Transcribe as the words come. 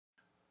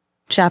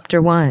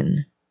Chapter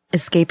 1.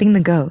 Escaping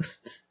the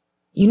Ghosts.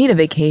 You need a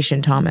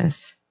vacation,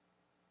 Thomas.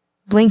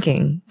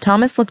 Blinking,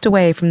 Thomas looked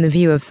away from the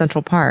view of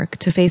Central Park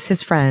to face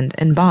his friend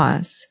and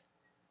boss.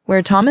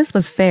 Where Thomas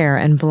was fair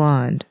and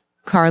blonde,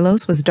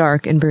 Carlos was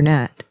dark and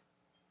brunette.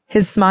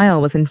 His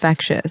smile was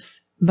infectious,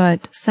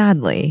 but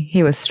sadly,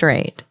 he was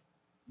straight.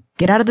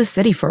 Get out of the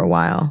city for a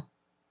while,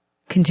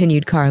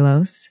 continued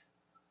Carlos.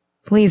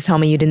 Please tell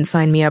me you didn't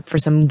sign me up for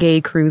some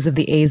gay cruise of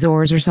the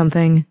Azores or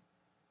something,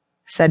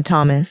 said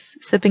Thomas,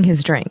 sipping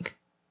his drink.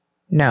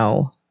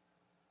 No.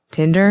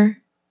 Tinder?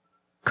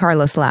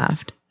 Carlos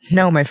laughed.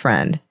 No, my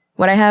friend.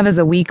 What I have is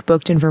a week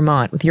booked in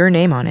Vermont with your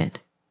name on it.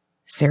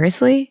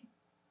 Seriously?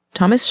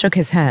 Thomas shook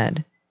his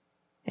head.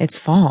 It's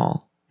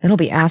fall. It'll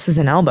be asses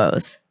and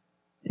elbows.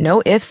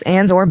 No ifs,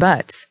 ands, or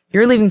buts.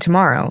 You're leaving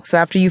tomorrow, so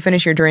after you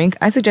finish your drink,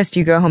 I suggest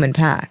you go home and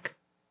pack.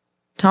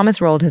 Thomas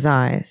rolled his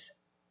eyes.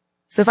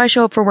 So if I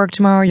show up for work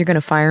tomorrow, you're going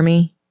to fire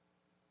me?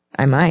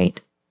 I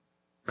might.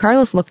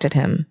 Carlos looked at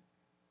him.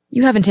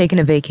 You haven't taken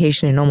a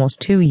vacation in almost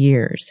 2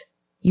 years.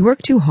 You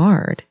work too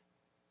hard.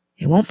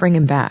 It won't bring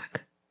him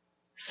back.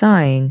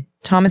 Sighing,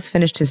 Thomas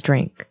finished his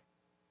drink.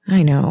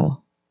 I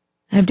know.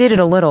 I've dated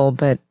a little,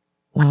 but,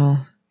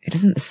 well, it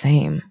isn't the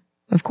same.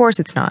 Of course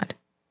it's not.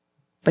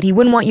 But he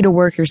wouldn't want you to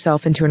work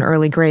yourself into an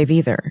early grave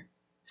either.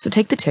 So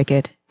take the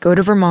ticket, go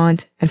to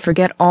Vermont, and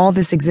forget all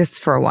this exists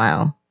for a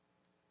while.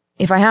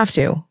 If I have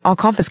to, I'll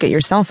confiscate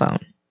your cell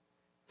phone.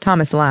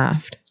 Thomas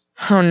laughed.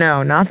 Oh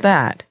no, not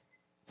that.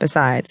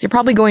 Besides, you're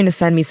probably going to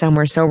send me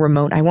somewhere so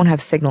remote I won't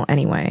have signal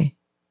anyway.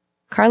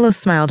 Carlos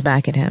smiled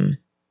back at him.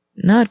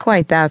 Not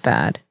quite that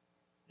bad.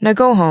 Now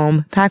go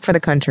home, pack for the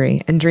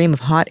country, and dream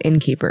of hot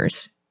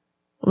innkeepers.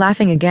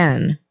 Laughing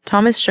again,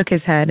 Thomas shook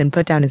his head and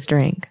put down his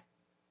drink.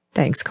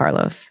 Thanks,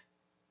 Carlos.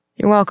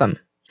 You're welcome.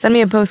 Send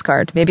me a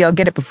postcard. Maybe I'll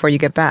get it before you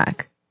get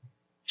back.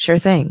 Sure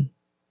thing.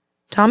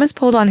 Thomas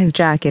pulled on his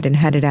jacket and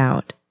headed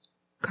out.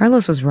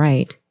 Carlos was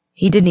right.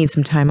 He did need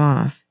some time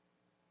off.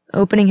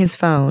 Opening his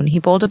phone,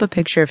 he pulled up a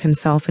picture of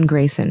himself and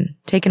Grayson,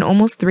 taken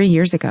almost 3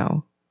 years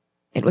ago.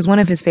 It was one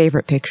of his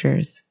favorite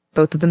pictures,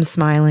 both of them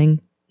smiling,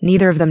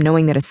 neither of them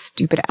knowing that a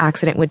stupid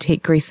accident would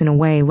take Grayson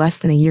away less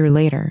than a year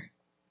later.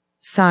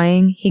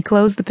 Sighing, he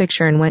closed the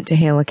picture and went to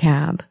hail a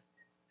cab.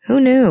 Who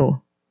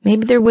knew?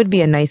 Maybe there would be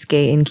a nice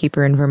gay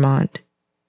innkeeper in Vermont.